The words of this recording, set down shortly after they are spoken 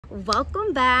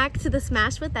Welcome back to the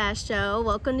Smash with Ash show.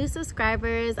 Welcome new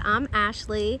subscribers. I'm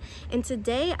Ashley, and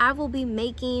today I will be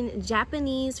making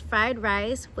Japanese fried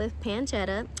rice with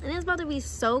pancetta, and it's about to be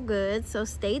so good, so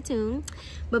stay tuned.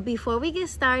 But before we get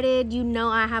started, you know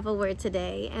I have a word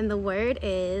today, and the word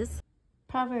is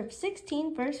Proverbs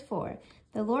 16 verse 4.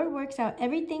 The Lord works out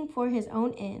everything for his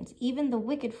own ends, even the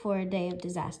wicked for a day of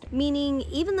disaster. Meaning,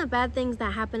 even the bad things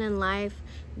that happen in life,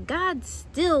 God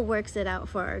still works it out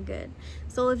for our good.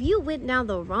 So if you went down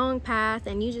the wrong path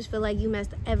and you just feel like you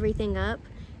messed everything up,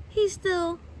 he's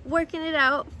still working it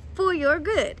out for your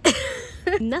good.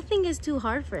 Nothing is too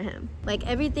hard for him. Like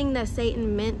everything that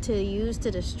Satan meant to use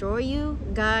to destroy you,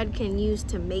 God can use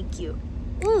to make you.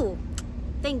 Ooh,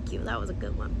 thank you. That was a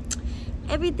good one.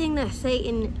 Everything that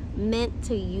Satan meant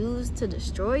to use to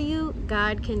destroy you,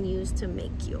 God can use to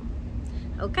make you.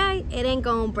 Okay? It ain't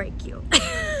gonna break you.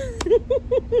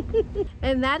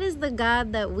 And that is the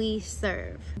God that we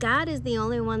serve. God is the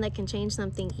only one that can change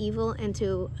something evil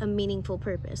into a meaningful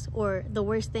purpose, or the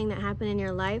worst thing that happened in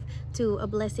your life to a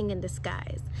blessing in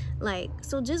disguise.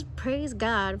 So just praise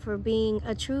God for being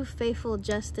a true, faithful,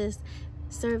 justice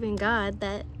serving God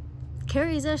that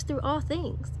carries us through all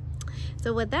things.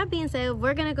 So with that being said,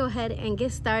 we're gonna go ahead and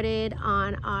get started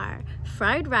on our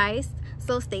fried rice,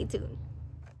 so stay tuned.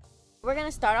 We're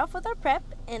gonna start off with our prep,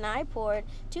 and I poured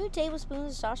 2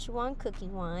 tablespoons of Szechuan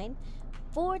cooking wine,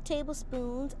 4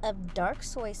 tablespoons of dark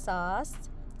soy sauce,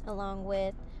 along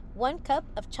with 1 cup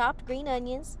of chopped green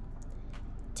onions,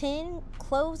 10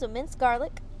 cloves of minced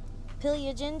garlic, peel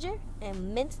your ginger,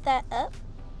 and mince that up.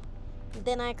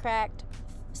 Then I cracked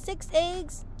 6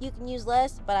 eggs. You can use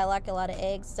less, but I like a lot of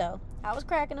eggs, so I was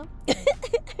cracking them.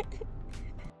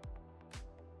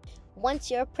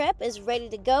 Once your prep is ready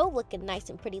to go, looking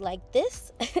nice and pretty like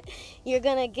this, you're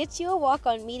gonna get you a wok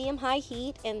on medium-high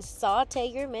heat and saute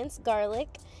your minced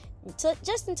garlic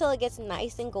just until it gets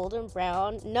nice and golden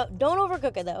brown. No, don't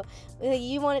overcook it though.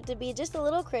 You want it to be just a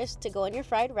little crisp to go in your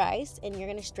fried rice, and you're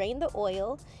gonna strain the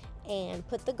oil and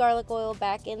put the garlic oil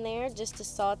back in there just to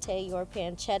saute your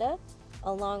pancetta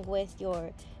along with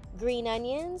your green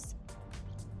onions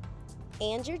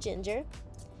and your ginger.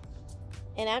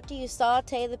 And after you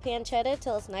saute the pancetta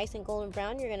till it's nice and golden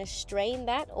brown, you're going to strain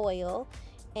that oil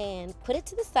and put it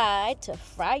to the side to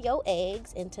fry your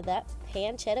eggs into that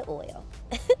pancetta oil.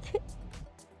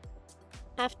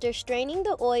 After straining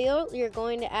the oil, you're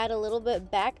going to add a little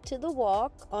bit back to the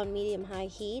wok on medium-high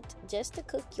heat just to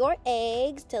cook your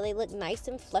eggs till they look nice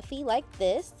and fluffy like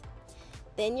this.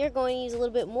 Then you're going to use a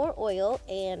little bit more oil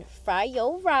and fry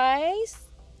your rice.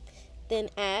 Then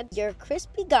add your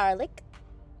crispy garlic,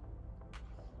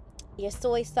 your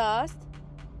soy sauce,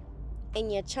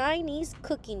 and your Chinese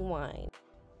cooking wine.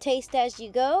 Taste as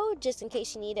you go, just in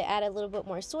case you need to add a little bit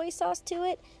more soy sauce to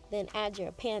it. Then add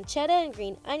your pancetta and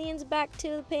green onions back to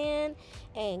the pan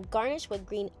and garnish with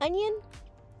green onion.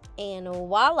 And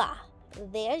voila,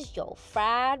 there's your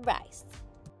fried rice.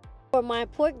 For my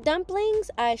pork dumplings,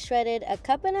 I shredded 1.5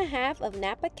 cups of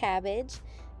Napa cabbage,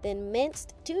 then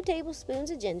minced 2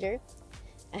 tablespoons of ginger,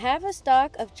 I have a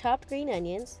stalk of chopped green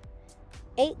onions,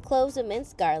 8 cloves of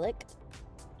minced garlic,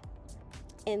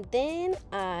 and then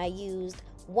I used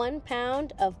 1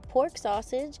 pound of pork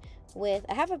sausage with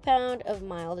 1/2 pound of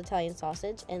mild Italian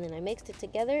sausage, and then I mixed it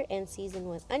together and seasoned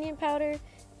with onion powder,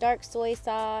 dark soy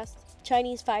sauce,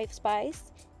 Chinese 5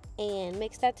 spice, and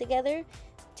mix that together.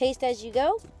 Taste as you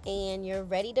go, and you're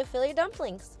ready to fill your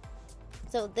dumplings.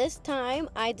 So this time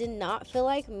I did not feel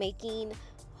like making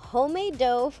homemade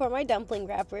dough for my dumpling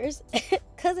wrappers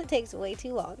because it takes way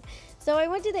too long. So I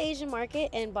went to the Asian market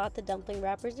and bought the dumpling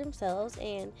wrappers themselves,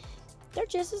 and they're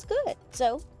just as good.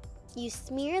 So you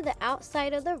smear the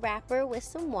outside of the wrapper with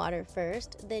some water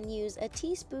first, then use a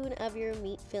teaspoon of your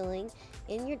meat filling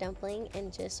in your dumpling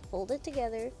and just fold it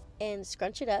together and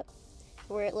scrunch it up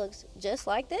where it looks just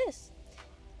like this.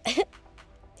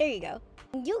 There you go.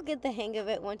 You'll get the hang of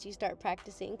it once you start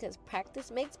practicing, because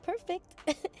practice makes perfect.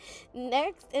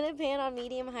 Next, in a pan on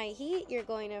medium-high heat, you're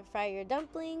going to fry your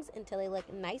dumplings until they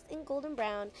look nice and golden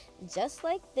brown, just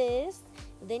like this.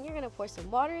 Then you're going to pour some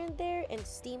water in there and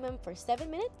steam them for 7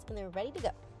 minutes, and they're ready to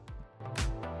go.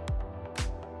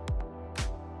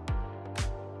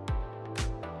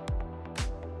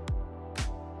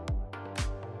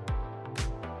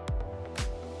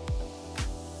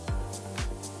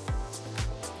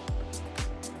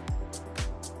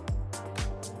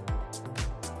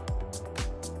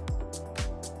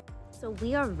 So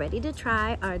we are ready to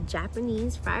try our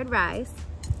Japanese fried rice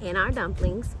and our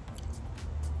dumplings.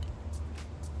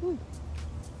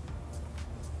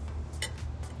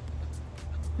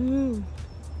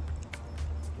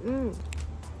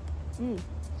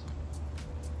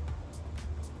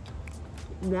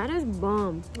 That is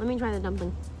bomb. Let me try the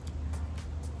dumpling.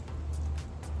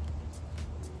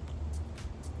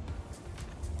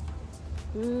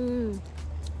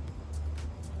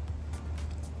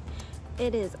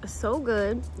 It is so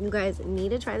good. You guys need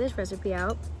to try this recipe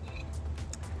out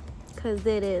because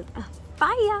it is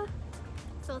fire.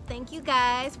 So thank you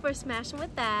guys for smashing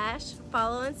with Ash.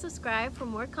 Follow and subscribe for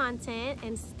more content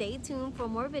and stay tuned for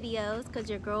more videos because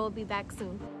your girl will be back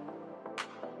soon.